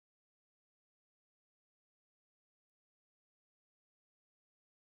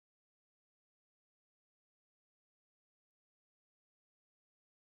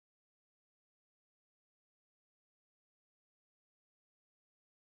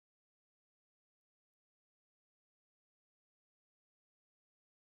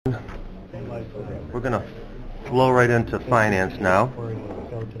We're going to flow right into finance now.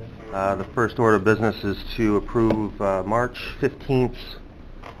 The first order of business is to approve March 15th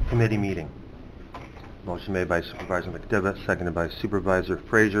committee meeting. Motion made by Supervisor McDevitt, seconded by Supervisor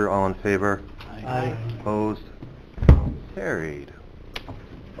Frazier. All in favor? Aye. Opposed? Carried.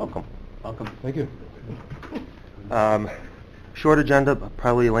 Welcome. Welcome. Thank you. Short agenda,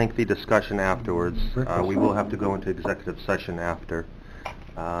 probably a lengthy discussion afterwards. We will have to go into executive session after.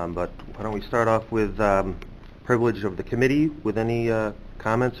 But why don't we start off with privilege of the committee with any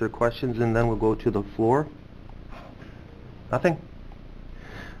comments or questions, and then we'll go to the floor. Nothing?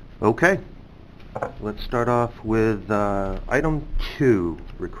 Okay. Let's start off with item 2,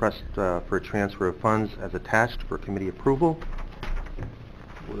 request for a transfer of funds as attached for committee approval.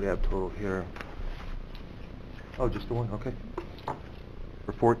 What do we have total here? Oh, just the one, okay.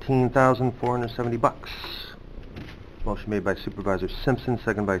 For $14,470. Motion made by Supervisor Simpson,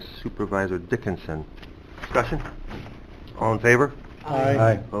 second by Supervisor Dickinson. Discussion? All in favor?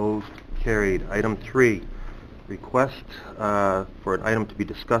 Aye. Opposed? Carried. Item 3, request for an item to be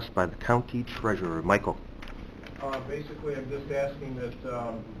discussed by the county treasurer. Michael. Basically, I'm just asking that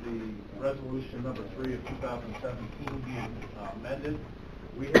the resolution number 3 of 2017 be amended.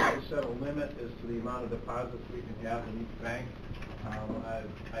 We have to set a limit as to the amount of deposits we can have in each bank.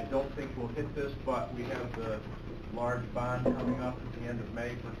 I don't think we'll hit this, but we have the large bond coming up at the end of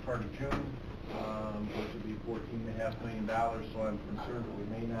May, first part of June, which would be $14.5 million. So I'm concerned that we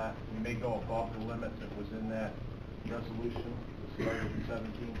may go above the limit that was in that resolution that started in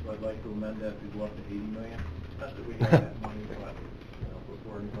 17. So I'd like to amend that to go up to $80 million. Not that we have that money, but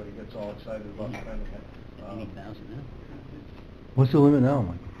before anybody gets all excited about spending it. 80,000 now. What's the limit now,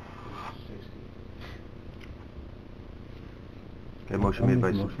 Mike? 60. Okay, motion made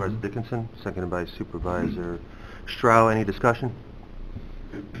by Supervisor Dickinson, seconded by Supervisor Stroh. Any discussion?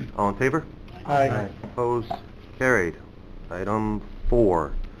 All in favor? Aye. Opposed? Carried. Item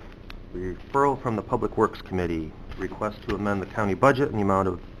 4, referral from the Public Works Committee. Request to amend the county budget in the amount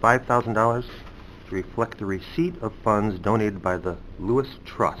of $5,000 to reflect the receipt of funds donated by the Lewis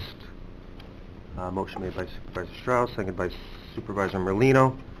Trust. Motion made by Supervisor Stroh, seconded by Supervisor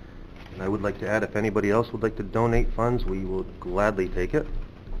Merlino. And I would like to add, if anybody else would like to donate funds, we will gladly take it.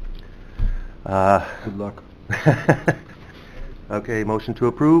 Good luck. Okay, motion to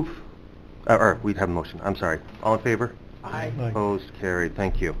approve? Or we'd have a motion, I'm sorry. All in favor? Aye. Opposed? Carried.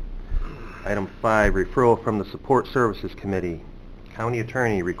 Thank you. Item 5, referral from the Support Services Committee. County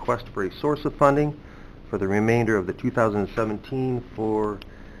Attorney, request for a source of funding for the remainder of the 2017 for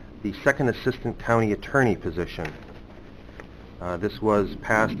the second Assistant County Attorney position. This was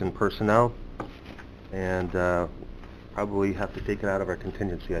passed in personnel, and probably have to take it out of our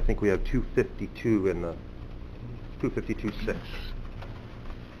contingency. I think we have 252 in the 252.6.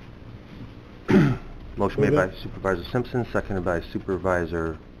 Motion made by Supervisor Simpson, seconded by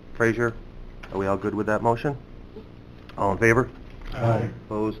Supervisor Frazier. Are we all good with that motion? All in favor? Aye.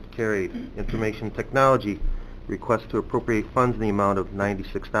 Opposed? Carried. Information Technology, request to appropriate funds in the amount of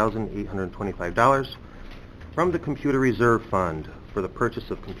 $96,825 from the Computer Reserve Fund for the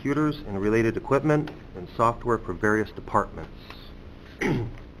purchase of computers and related equipment and software for various departments. Made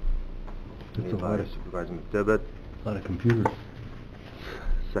by Supervisor McDevitt, A lot of computers.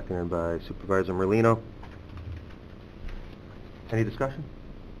 seconded by Supervisor Merlino. Any discussion?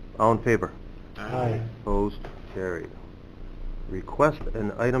 All in favor? Aye. Opposed? Carried. Request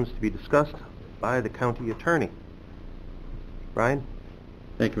and items to be discussed by the county attorney. Brian?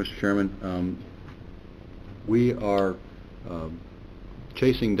 Thank you, Mr. Chairman. We are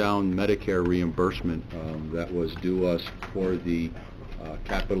chasing down Medicare reimbursement that was due us for the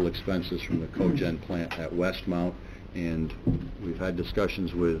capital expenses from the cogen plant at Westmount, and we've had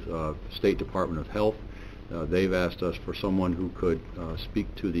discussions with State Department of Health. They've asked us for someone who could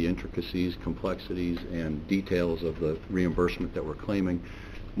speak to the intricacies, complexities, and details of the reimbursement that we're claiming.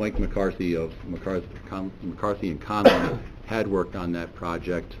 Mike McCarthy of McCarthy and Conlon had worked on that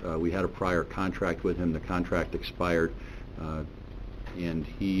project. We had a prior contract with him. The contract expired, and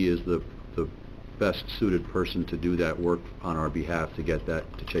he is the best suited person to do that work on our behalf to get that,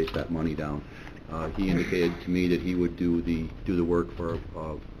 to chase that money down. He indicated to me that he would do the work for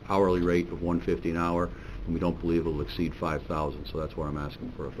an hourly rate of $150 an hour, and we don't believe it will exceed $5,000. So that's what I'm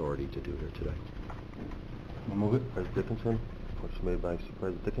asking for authority to do here today. I'll move it. Supervisor Dickinson. Motion made by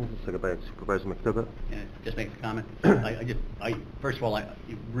Supervisor Dickinson, seconded by Supervisor McDevitt. Yeah, just make a comment. First of all, it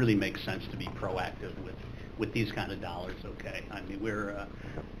really makes sense to be proactive with these kind of dollars. Okay, I mean it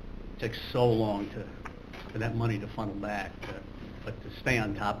takes so long for that money to funnel back, but to stay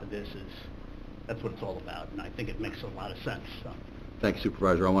on top of this that's what it's all about, and I think it makes a lot of sense. So Thank you,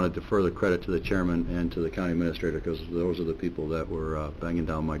 Supervisor. I want to defer the credit to the chairman and to the county administrator, because those are the people that were banging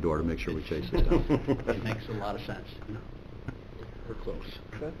down my door to make sure we chase this down. It makes a lot of sense, you know. We're close.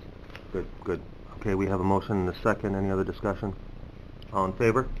 Good, good. Okay, we have a motion and a second. Any other discussion? All in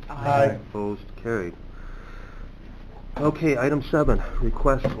favor? Aye. Opposed? Carried. Okay, item 7,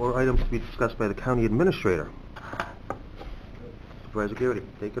 requests or items to be discussed by the county administrator. Supervisor Garrity,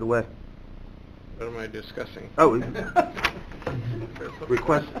 take it away. What am I discussing? Oh,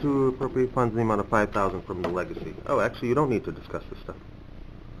 request to appropriate funds in the amount of $5,000 from the legacy. Oh, actually, you don't need to discuss this stuff.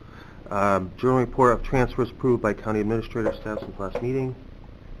 Journal report of transfers approved by county administrator staff since last meeting.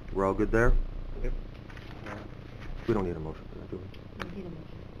 We're all good there? Yep. We don't need a motion for that, do we?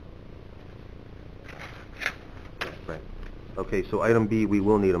 Right. Okay, so item B, we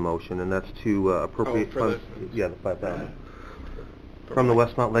will need a motion, and that's to appropriate for the- funds. Yeah, the 5,000. From the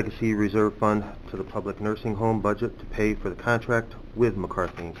Westmont Legacy Reserve Fund to the public nursing home budget to pay for the contract with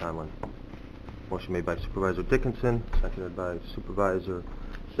McCarthy and Conlon. Motion made by Supervisor Dickinson, seconded by Supervisor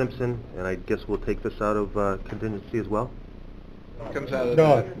Simpson, and I guess we'll take this out of contingency as well? Comes out of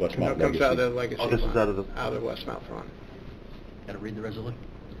No. the... Westmont no, comes out of the legacy. Oh, this is fund. out of the... Out of the Westmount Fund. Got to read the resolution?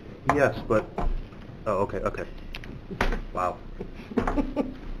 Yes, but... Oh, okay, okay. Wow.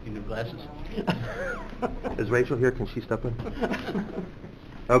 Your new glasses? Is Rachel here? Can she step in?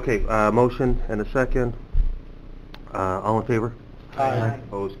 Okay, motion and a second. All in favor? Aye.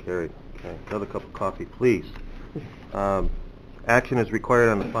 Opposed, carried. Okay, another cup of coffee, please. Action is required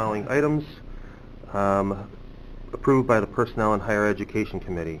on the following items. Approved by the Personnel and Higher Education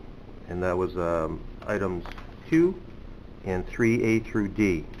Committee, and that was items 2 and 3A through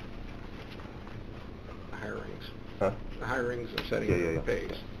D. The hirings. Huh? The hirings and setting Yeah, of yeah, the yeah.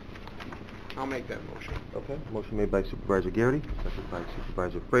 pays. I'll make that motion. Okay, motion made by Supervisor Garrity, seconded by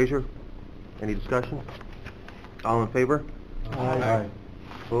Supervisor Frazier. Any discussion? All in favor? Aye.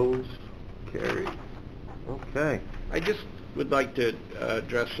 Opposed? Carried. Okay. I just would like to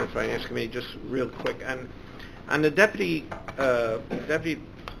address the Finance Committee just real quick. On the deputy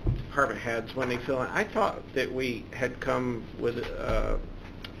department heads, when they fill in, I thought that we had come with,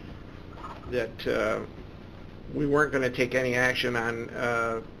 that we weren't going to take any action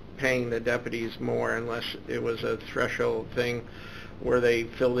on paying the deputies more unless it was a threshold thing where they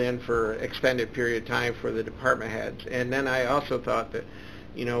filled in for extended period of time for the department heads. And then I also thought that,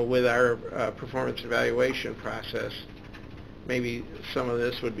 you know, with our performance evaluation process, maybe some of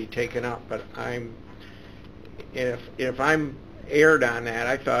this would be taken up. But if I'm erred on that,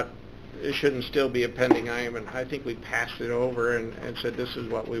 I thought it shouldn't still be a pending item, and I think we passed it over and said this is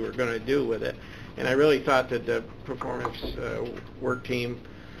what we were going to do with it. And I really thought that the performance work team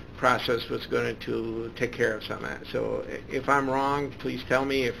process was going to take care of some of that. So if I'm wrong, please tell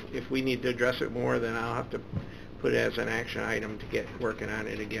me. If we need to address it more, then I'll have to put it as an action item to get working on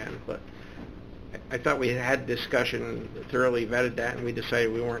it again. But I thought we had discussion, thoroughly vetted that, and we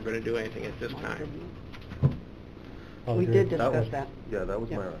decided we weren't going to do anything at this time. We did That was- discuss that. Yeah, that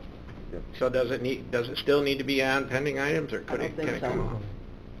was Yeah. my... Yeah. So does it still need to be on pending items, or I could don't it, think can it so. come off?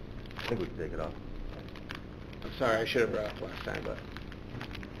 I think we can take it off. I'm sorry, I should have brought it up last time, but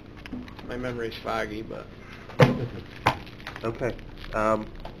my memory's foggy, but... Okay.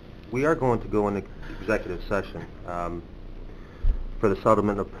 We are going to go into executive session for the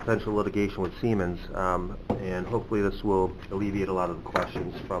settlement of potential litigation with Siemens, and hopefully this will alleviate a lot of the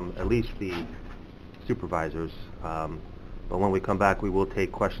questions from at least the supervisors. But when we come back, we will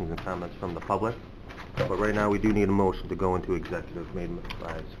take questions and comments from the public. But right now, we do need a motion to go into executive, made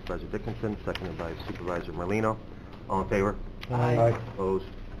by Supervisor Dickinson, seconded by Supervisor Merlino. All in favor? Aye. Opposed?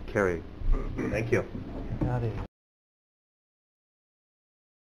 Carried. Thank you. Got it.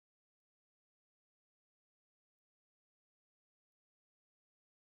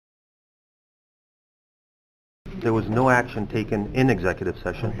 There was no action taken in executive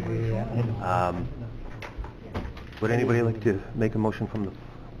session. Would anybody like to make a motion from the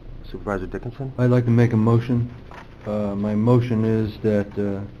Supervisor Dickinson? I'd like to make a motion. My motion is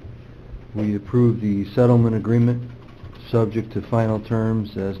that we approve the settlement agreement, subject to final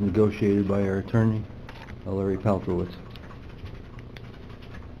terms as negotiated by our attorney, Larry Paltrowitz.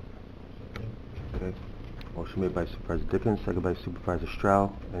 Okay. Motion made by Supervisor Dickens, seconded by Supervisor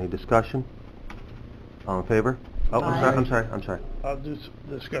Stroud. Any discussion? All in favor? Oh, I'm sorry. I'll do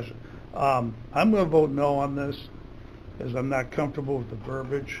discussion. I'm going to vote no on this, as I'm not comfortable with the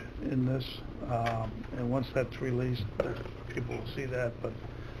verbiage in this. And once that's released, people will see that. But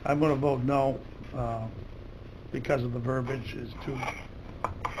I'm going to vote no because of the verbiage is too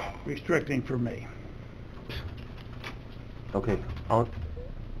restricting for me. Okay.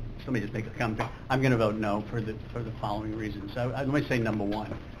 let me just make a comment. I'm going to vote no for the following reasons. Let me say number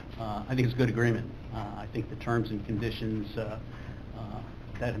one. I think it's a good agreement. I think the terms and conditions that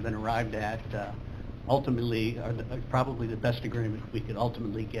have been arrived at ultimately are probably the best agreement we could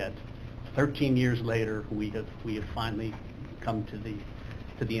ultimately get. 13 years later, we have finally come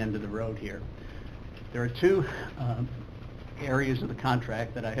to the end of the road here. There are two areas of the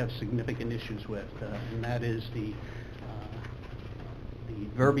contract that I have significant issues with, and that is the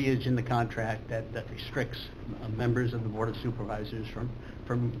verbiage in the contract that restricts members of the Board of Supervisors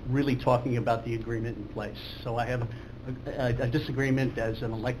from really talking about the agreement in place. So I have a disagreement as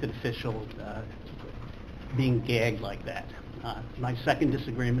an elected official being gagged like that. My second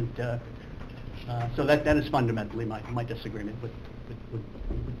disagreement, so that is fundamentally my disagreement with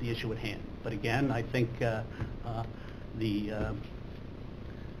the issue at hand. But again, I think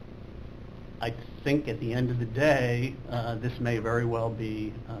I think at the end of the day, this may very well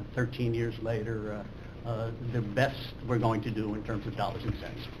be 13 years later the best we're going to do in terms of dollars and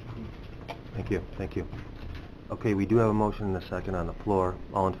cents. Thank you, thank you. Okay, we do have a motion and a second on the floor.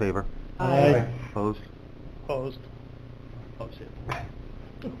 All in favor? Aye. Opposed? Opposed. Opposed, yeah.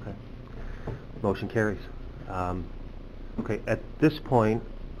 Okay. Motion carries. Okay, at this point,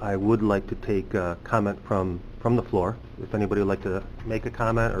 I would like to take a comment from the floor. If anybody would like to make a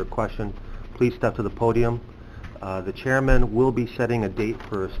comment or a question, please step to the podium. The chairman will be setting a date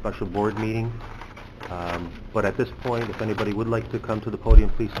for a special board meeting. But at this point, if anybody would like to come to the podium,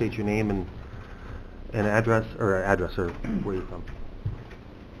 please state your name and address, or where you're from.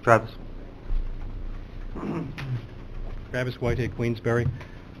 Travis? Travis Whitehead, Queensbury.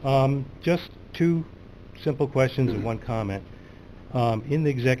 Just two simple questions and one comment. In the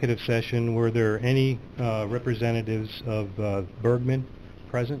executive session, were there any representatives of Bergman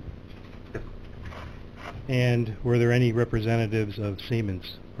present? And were there any representatives of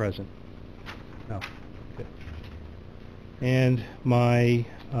Siemens present? No. Okay. And my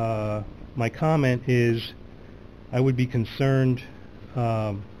comment is, I would be concerned,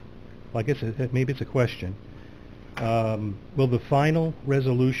 well, I guess maybe it's a question. Will the final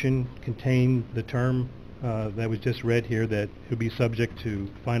resolution contain the term that was just read here, that it would be subject to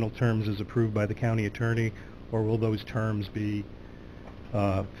final terms as approved by the county attorney, or will those terms be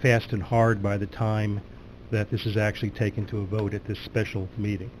fast and hard by the time that this is actually taken to a vote at this special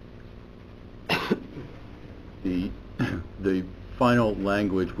meeting? The final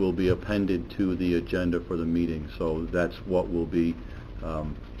language will be appended to the agenda for the meeting, so that's what will be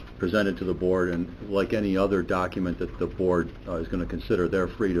presented to the board, and like any other document that the board is going to consider, they're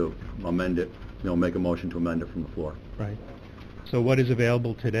free to amend it, make a motion to amend it from the floor. Right. So what is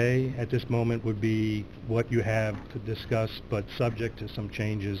available today at this moment would be what you have to discuss, but subject to some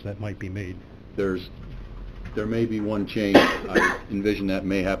changes that might be made. There may be one change. I envision that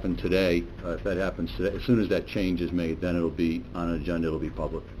may happen today. If that happens today, as soon as that change is made, then it'll be on an agenda, it'll be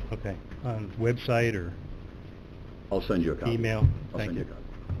public. Okay. On website or I'll send you a copy. email? I'll Thank send you. you a copy.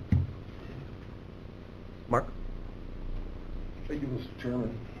 Mark? Thank you, Mr.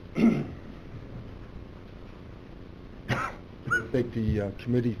 Chairman. I thank the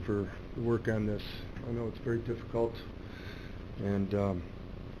committee for the work on this. I know it's very difficult, and I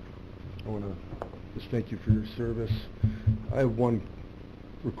want to just thank you for your service. I have one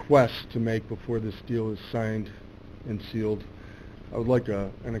request to make before this deal is signed and sealed. I would like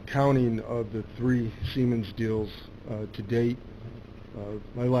an accounting of the 3 Siemens deals to date.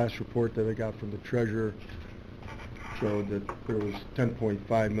 My last report that I got from the treasurer showed that there was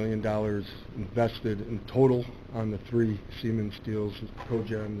 $10.5 million invested in total on the 3 Siemens deals,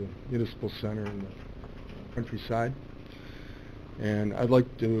 Cogen, the Municipal Center, and the Countryside. And I'd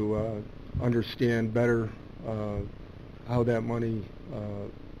like to understand better how that money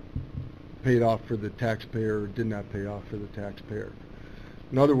paid off for the taxpayer or did not pay off for the taxpayer.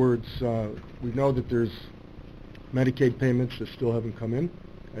 In other words, we know that there's Medicaid payments that still haven't come in.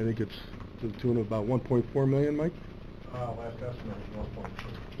 I think it's to the tune of about $1.4 million, Mike? Last estimate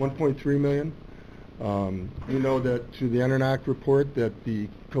is 1.3 million. We know that through the ENERNAC report that the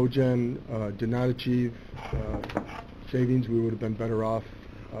Cogen did not achieve savings. We would have been better off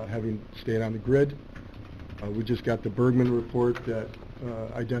having stayed on the grid. We just got the Bergman report that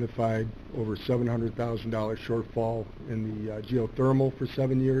identified over $700,000 shortfall in the geothermal for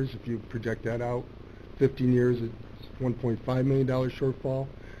 7 years. If you project that out 15 years, it's $1.5 million shortfall.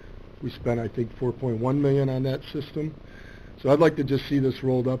 We spent, I think, $4.1 million on that system. So I'd like to just see this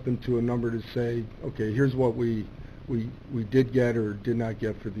rolled up into a number to say, okay, here's what we did get or did not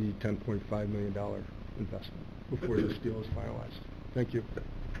get for the $10.5 million investment before this deal is finalized. Thank you.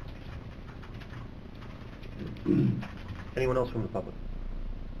 Anyone else from the public?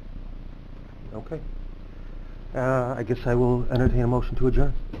 Okay. I guess I will entertain a motion to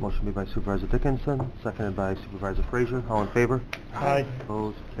adjourn. Motion made by Supervisor Dickinson, seconded by Supervisor Frazier. All in favor? Aye.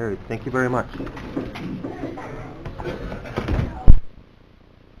 Opposed? Carried. Thank you very much.